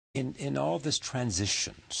In all this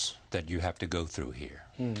transitions that you have to go through here,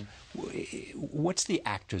 what's the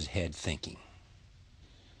actor's head thinking?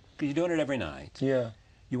 Because you're doing it every night. Yeah.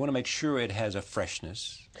 You want to make sure it has a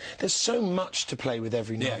freshness. There's so much to play with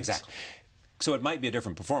every night. Yeah, exactly. So it might be a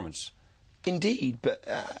different performance. Indeed, but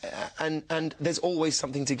and there's always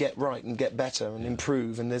something to get right and get better and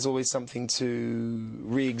improve, and there's always something to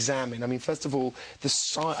re-examine. I mean, first of all,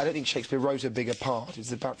 I don't think Shakespeare wrote a bigger part.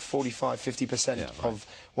 It's about 45–50% of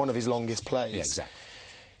one of his longest plays. Yeah, exactly.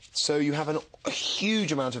 So you have a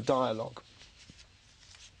huge amount of dialogue,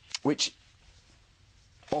 which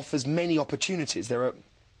offers many opportunities. There are,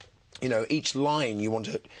 you know, each line you want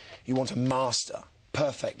to master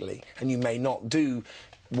perfectly, and you may not do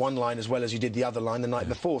one line as well as you did the other line the night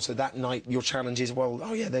before. So that night your challenge is, well,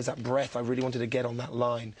 oh yeah, there's that breath. I really wanted to get on that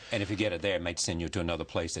line. And if you get it there, it might send you to another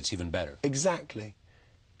place that's even better. Exactly.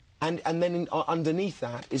 And then underneath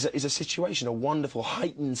that is a situation, a wonderful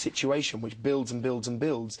heightened situation which builds and builds and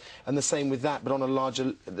builds. And the same with that, but on a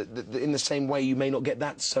larger, in the same way, you may not get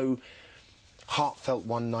that so heartfelt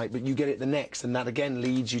one night, but you get it the next, and that again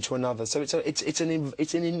leads you to another. So it's an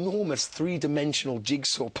enormous three-dimensional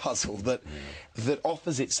jigsaw puzzle that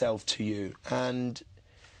offers itself to you and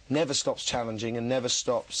never stops challenging and never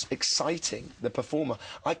stops exciting the performer.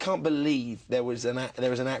 I can't believe there was an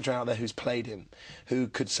actor out there who's played him who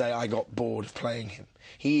could say, I got bored of playing him.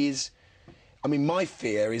 He is, I mean, my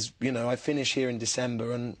fear is, you know, I finish here in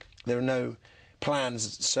December and there are no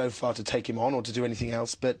plans so far to take him on or to do anything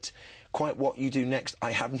else, but quite what you do next,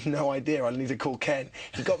 I have no idea. I'll need to call Ken.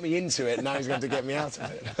 He got me into it, and now he's going to get me out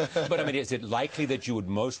of it. But, I mean, is it likely that you would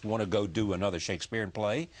most want to go do another Shakespearean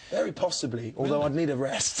play? Very possibly, although I'd need a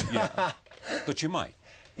rest. Yeah. But you might.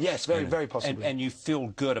 Yes, very possibly. And you feel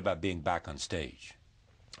good about being back on stage?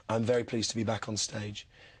 I'm very pleased to be back on stage,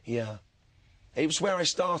 yeah. It was where I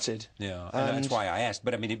started. Yeah, and that's why I asked.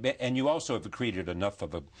 But, I mean, and you also have created enough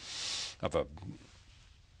of a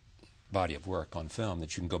body of work on film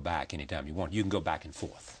that you can go back anytime you want. You can go back and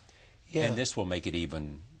forth. Yeah. And this will make it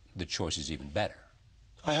the choices even better.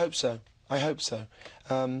 I hope so. I hope so.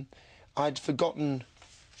 I'd forgotten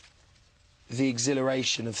the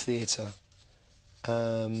exhilaration of theatre.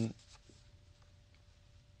 On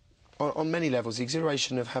many levels, the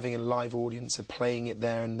exhilaration of having a live audience, of playing it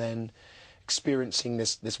there and then experiencing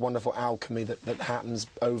this wonderful alchemy that happens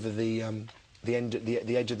over the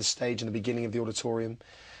edge of the stage and the beginning of the auditorium.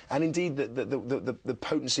 And indeed, the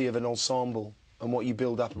potency of an ensemble and what you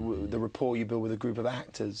build up, the rapport you build with a group of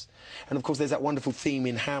actors. And of course, there's that wonderful theme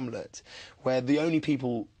in Hamlet, where the only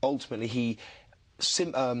people ultimately he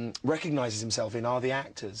recognises himself in are the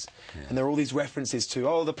actors. Yeah. And there are all these references to,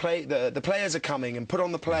 oh, the players are coming, and put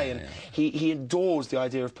on the play. And he adores the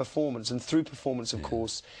idea of performance, and through performance, of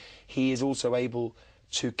course, he is also able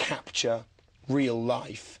to capture real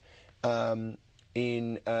life.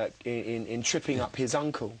 In tripping up his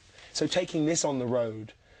uncle. So taking this on the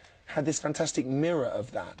road had this fantastic mirror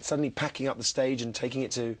of that. Suddenly packing up the stage and taking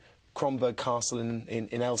it to Kronborg Castle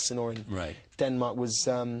in Elsinore in Denmark was...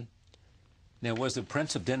 Now, was the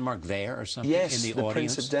Prince of Denmark there or something yes, in the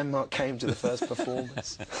audience? Prince of Denmark came to the first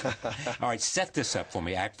performance. All right, set this up for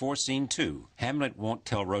me. Act 4, Scene 2. Hamlet won't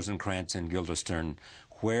tell Rosencrantz and Guildenstern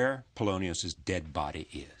where Polonius's dead body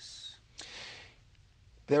is.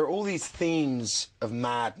 There are all these themes of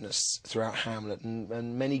madness throughout Hamlet,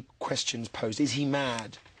 and many questions posed. Is he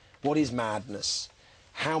mad? What is madness?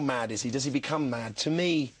 How mad is he? Does he become mad? To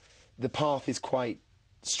me, the path is quite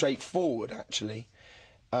straightforward, actually.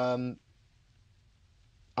 I'm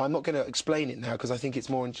not going to explain it now, because I think it's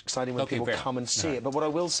more exciting when people come and see it. But what I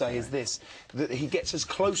will say is this, that he gets as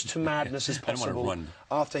close to madness as possible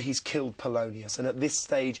after he's killed Polonius. And at this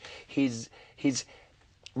stage, his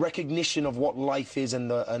recognition of what life is and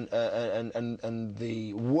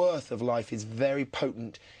the worth of life is very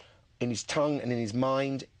potent in his tongue and in his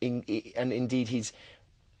mind, and indeed he's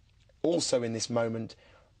also in this moment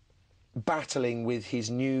battling with his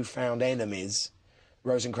newfound enemies,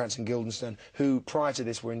 Rosencrantz and Guildenstern, who prior to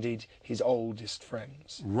this were indeed his oldest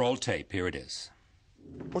friends. Roll tape, here it is.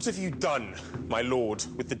 What have you done, my lord,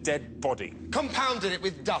 with the dead body? Compounded it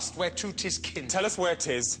with dust whereto 'tis kin. Tell us where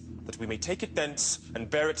 'tis, that we may take it thence and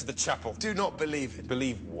bear it to the chapel. Do not believe it.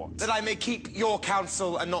 Believe what? That I may keep your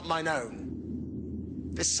counsel and not mine own.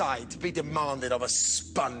 Beside, to be demanded of a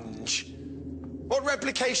sponge. What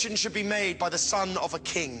replication should be made by the son of a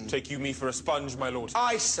king? Take you me for a sponge, my lord?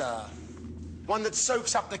 Aye, sir. One that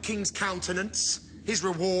soaks up the king's countenance, his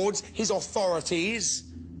rewards, his authorities.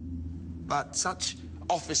 But such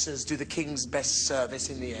officers do the king's best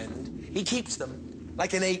service in the end. He keeps them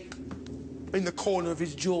like an ape in the corner of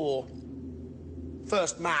his jaw.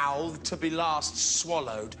 first mouthed to be last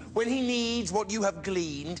swallowed. When he needs what you have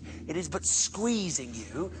gleaned, it is but squeezing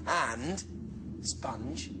you, and,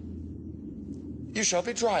 sponge, you shall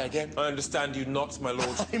be dry again. I understand you not, my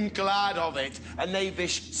lord. I'm glad of it. A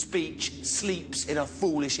knavish speech sleeps in a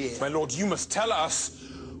foolish ear. My lord, you must tell us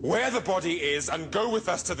where the body is and go with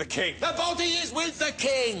us to the king. The body is with the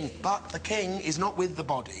king! But the king is not with the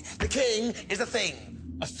body. The king is a thing.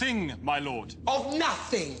 A thing, my lord. Of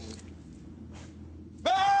nothing.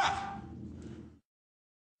 Ah!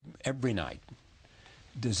 Every night,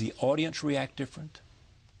 does the audience react different?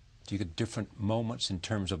 Do you get different moments in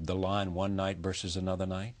terms of the line one night versus another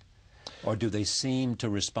night? Or do they seem to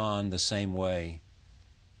respond the same way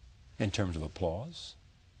in terms of applause?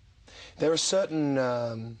 There are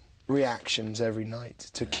certain reactions every night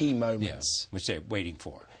to key moments. Yes, which they're waiting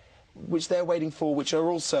for. Which are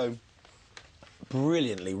also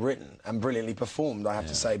brilliantly written and brilliantly performed, I have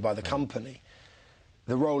to say, by the company.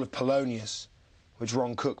 The role of Polonius, which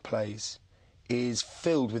Ron Cook plays, is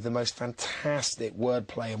filled with the most fantastic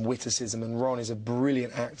wordplay and witticism, and Ron is a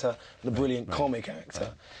brilliant actor and a brilliant comic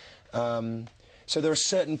actor. So there are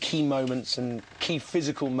certain key moments and key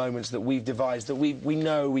physical moments that we've devised that we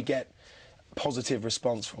know we get positive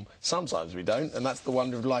response from. Sometimes we don't, and that's the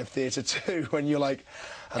wonder of live theatre too, when you're like,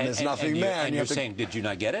 and there's nothing there. And you're saying, did you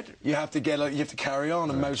not get it? You have to carry on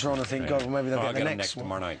and motor on and think, God, well, maybe they'll get the next one.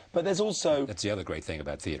 Tomorrow night. But there's also... That's the other great thing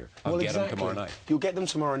about theatre. I'll Well, get exactly. them tomorrow night. You'll get them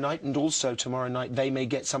tomorrow night, and also tomorrow night they may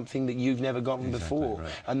get something that you've never gotten before.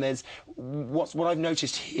 Right. And there's... What I've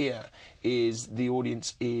noticed here is the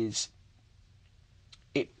audience is...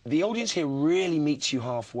 the audience here really meets you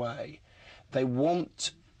halfway. They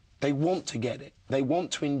want to get it. They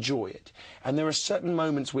want to enjoy it. And there are certain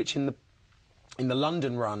moments which in the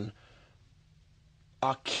London run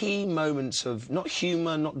are key moments of not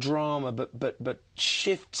humour, not drama, but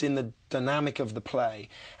shifts in the dynamic of the play.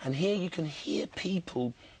 And here you can hear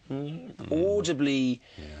people audibly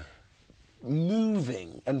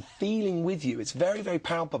moving and feeling with you. It's very, very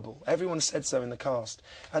palpable. Everyone said so in the cast.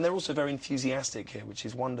 And they're also very enthusiastic here, which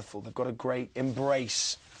is wonderful. They've got a great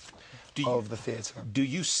embrace of the theatre. Do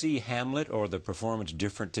you see Hamlet or the performance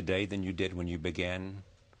different today than you did when you began,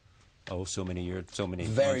 so many months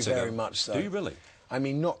ago? Very much so. Do you really? I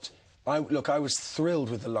mean, I was thrilled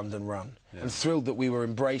with the London run and thrilled that we were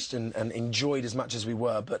embraced and enjoyed as much as we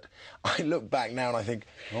were, but I look back now and I think,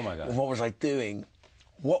 oh my God, well, what was I doing?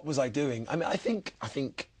 What was I doing? I mean, I think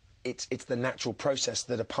it's the natural process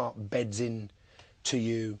that a part beds in to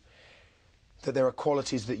you, that there are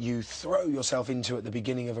qualities that you throw yourself into at the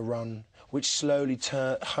beginning of a run, which slowly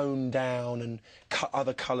hone down and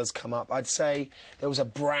other colours come up. I'd say there was a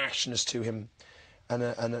brashness to him and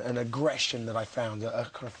an aggression that I found, a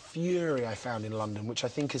kind of fury I found in London, which I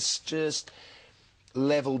think has just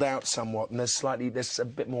levelled out somewhat, and there's a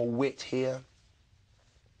bit more wit here.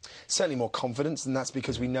 Certainly more confidence, and that's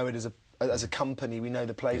because we know it as a company, we know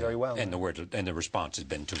the play very well. And the response has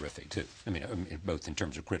been terrific too. I mean, both in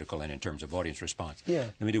terms of critical and in terms of audience response. Yeah.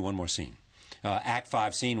 Let me do one more scene. Act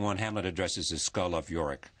 5, Scene 1. Hamlet addresses the skull of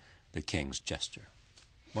Yorick, the king's jester.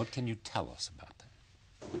 What can you tell us about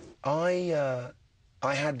that?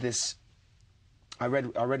 I had this. I read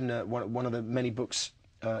in one of the many books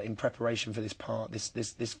in preparation for this part.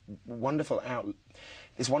 This wonderful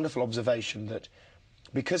observation that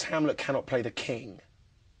because Hamlet cannot play the king,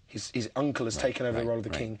 his uncle has taken over the role of the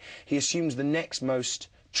king. He assumes the next most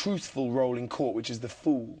truthful role in court, which is the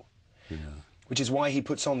fool. Yeah. Which is why he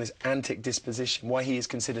puts on this antic disposition, why he is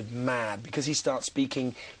considered mad, because he starts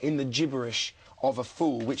speaking in the gibberish of a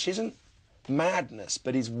fool, which isn't madness,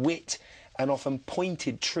 but is wit and often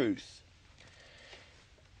pointed truth.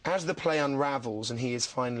 As the play unravels and he is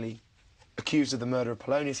finally accused of the murder of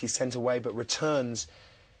Polonius, he's sent away but returns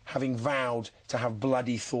having vowed to have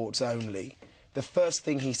bloody thoughts only. The first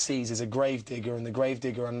thing he sees is a gravedigger, and the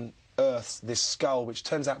gravedigger unearths this skull, which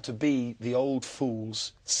turns out to be the old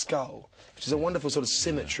fool's skull, which is a wonderful sort of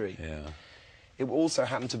symmetry. Yeah. It also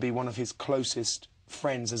happened to be one of his closest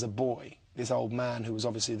friends as a boy, this old man who was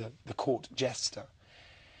obviously the court jester.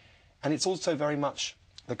 And it's also very much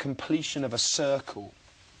the completion of a circle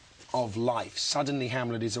of life. Suddenly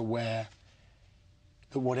Hamlet is aware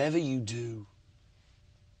that whatever you do,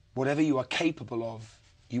 whatever you are capable of,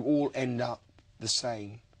 you all end up the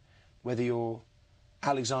same. Whether you're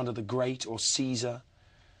Alexander the Great or Caesar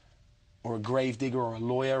or a gravedigger or a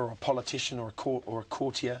lawyer or a politician or a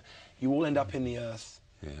courtier, you all end up in the earth,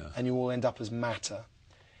 and you all end up as matter.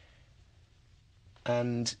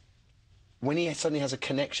 And when he suddenly has a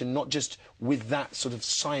connection, not just with that sort of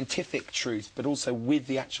scientific truth, but also with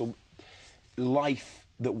the actual life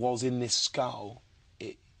that was in this skull,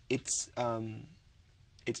 it's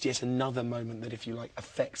it's yet another moment that, if you like,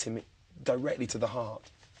 affects him directly to the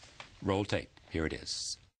heart. Roll tape. Here it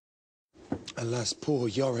is. Alas, poor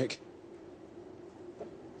Yorick.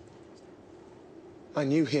 I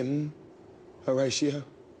knew him, Horatio.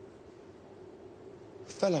 A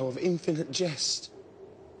fellow of infinite jest,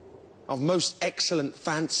 of most excellent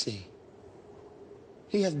fancy.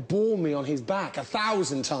 He hath borne me on his back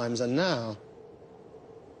 1,000 times, and now,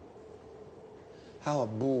 how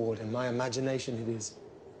abhorred in my imagination it is.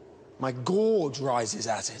 My gorge rises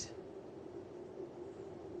at it.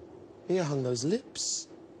 Here hung those lips,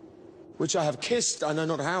 which I have kissed I know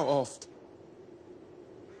not how oft.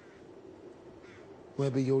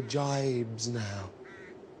 Where be your jibes now?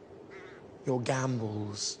 Your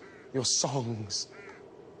gambols, your songs,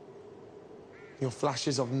 your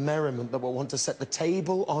flashes of merriment that will want to set the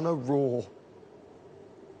table on a roar.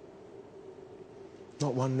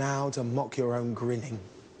 Not one now to mock your own grinning.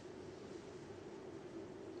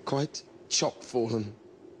 Quite chop-fallen.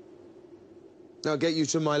 Now get you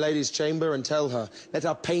to my lady's chamber and tell her, let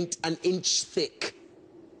her paint an inch thick.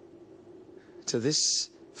 To this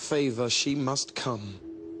favour she must come.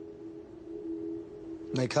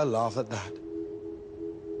 Make her laugh at that.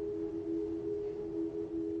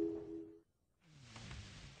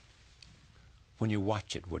 When you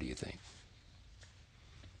watch it, what do you think?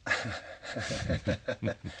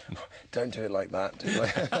 Don't do it like that, do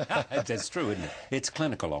I? That's true, isn't it? It's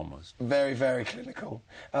clinical almost. Very, very clinical.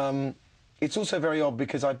 It's also very odd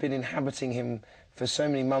because I've been inhabiting him for so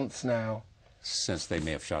many months now. Since they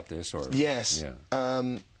may have shot this, or... Yes.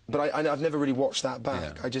 Yeah. But I've never really watched that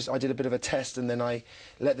back. Yeah. I did a bit of a test and then I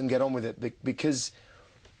let them get on with it because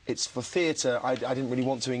it's for theatre. I didn't really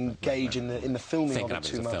want to engage in the filming Thinking of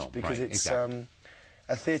it of it too as a much film, because right, it's exactly.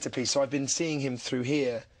 A theatre piece. So I've been seeing him through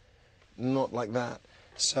here, not like that.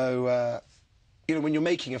 So you know, when you're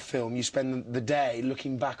making a film, you spend the day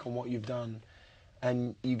looking back on what you've done,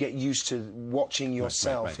 and you get used to watching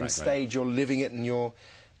yourself. Right, Instead, you're living it and you're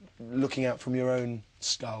looking out from your own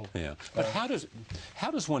skull. Yeah, but how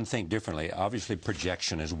does one think differently? Obviously,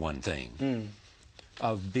 projection is one thing.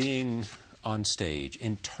 Of being on stage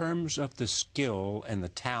in terms of the skill and the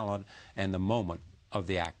talent and the moment of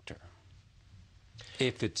the actor.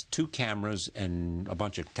 If it's 2 cameras and a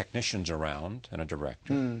bunch of technicians around and a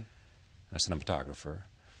director, a cinematographer,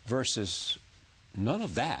 versus none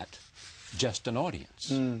of that, just an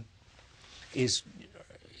audience, is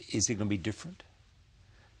it going to be different?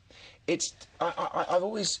 I've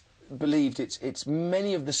always believed it's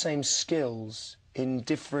many of the same skills in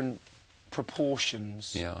different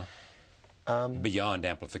proportions. Yeah. Beyond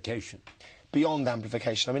amplification. Beyond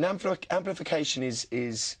amplification. I mean, amplification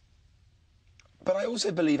is... But I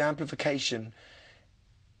also believe amplification,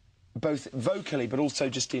 both vocally but also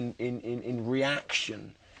just in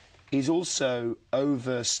reaction, is also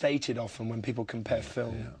overstated often when people compare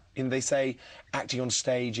film. Yeah. You know, they say acting on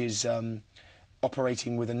stage is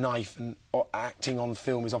operating with a knife and acting on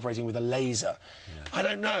film is operating with a laser. Yeah. I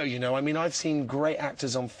don't know, you know. I mean, I've seen great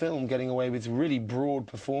actors on film getting away with really broad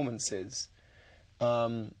performances.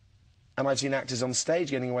 And I've seen actors on stage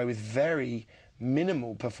getting away with very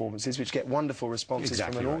minimal performances which get wonderful responses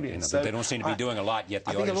from an audience. You know, so but they don't seem to be doing a lot, yet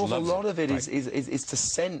the audience loves it. I think an awful lot of it is to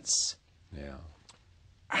sense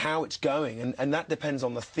how it's going, and that depends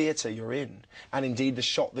on the theatre you're in, and indeed the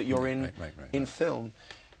shot that you're in film.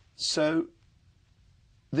 So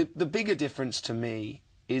the bigger difference to me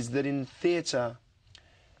is that in theatre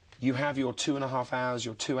you have your 2.5 hours,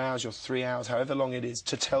 your 2 hours, your 3 hours, however long it is,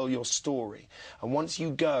 to tell your story. And once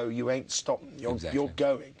you go, you ain't stopping. You're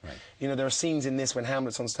going. Right. You know, there are scenes in this when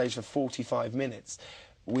Hamlet's on stage for 45 minutes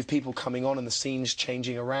with people coming on and the scenes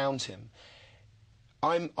changing around him.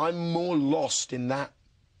 I'm more lost in that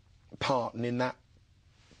part and in that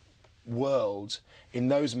world, in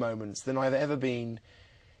those moments, than I've ever been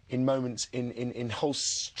in moments in whole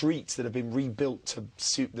streets that have been rebuilt to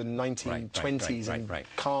suit the 1920s and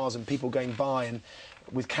cars and people going by and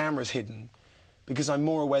with cameras hidden, because I'm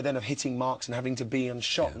more aware then of hitting marks and having to be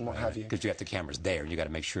unshot and what have you. Because you have the cameras there and you got to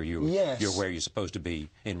make sure you're where you're supposed to be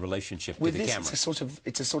in relationship with to the this, camera.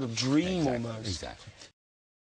 It's a sort of dream almost. Exactly.